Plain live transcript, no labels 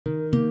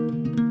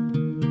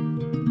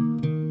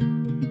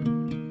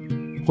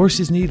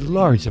Horses need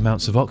large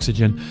amounts of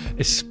oxygen,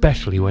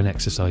 especially when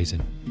exercising.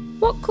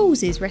 What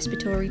causes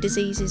respiratory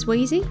diseases,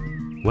 Wheezy?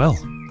 Well,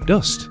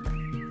 dust,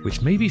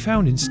 which may be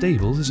found in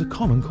stables as a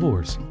common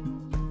cause.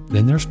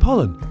 Then there's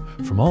pollen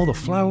from all the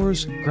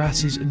flowers,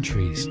 grasses and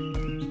trees.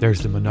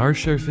 There's the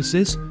menage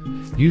surfaces,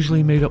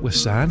 usually made up with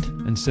sand,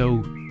 and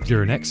so,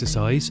 during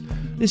exercise,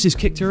 this is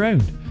kicked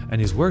around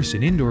and is worse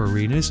in indoor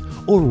arenas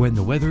or when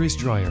the weather is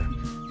drier.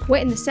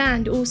 Wetting the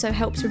sand also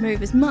helps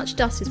remove as much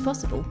dust as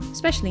possible,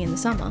 especially in the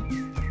summer.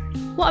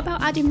 What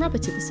about adding rubber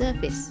to the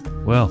surface?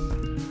 Well,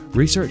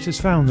 research has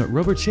found that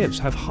rubber chips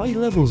have high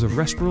levels of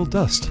respiral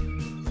dust,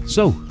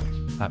 so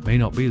that may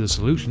not be the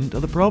solution to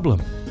the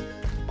problem.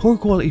 Poor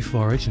quality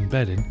forage and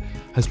bedding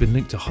has been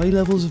linked to high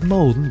levels of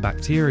mould and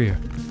bacteria.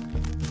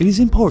 It is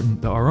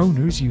important that our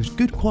owners use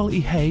good quality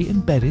hay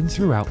and bedding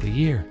throughout the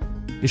year.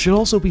 It should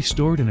also be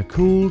stored in a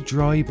cool,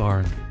 dry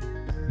barn.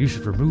 You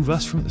should remove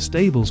us from the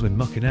stables when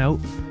mucking out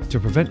to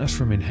prevent us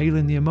from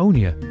inhaling the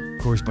ammonia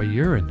caused by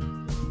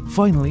urine.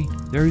 Finally,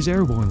 there is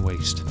airborne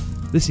waste.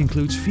 This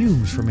includes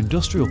fumes from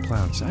industrial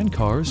plants and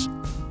cars.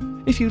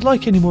 If you'd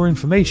like any more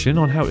information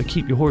on how to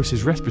keep your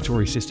horse's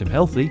respiratory system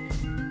healthy,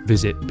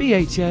 visit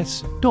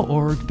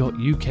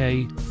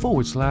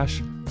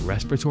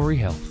bhs.org.uk/respiratory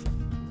health.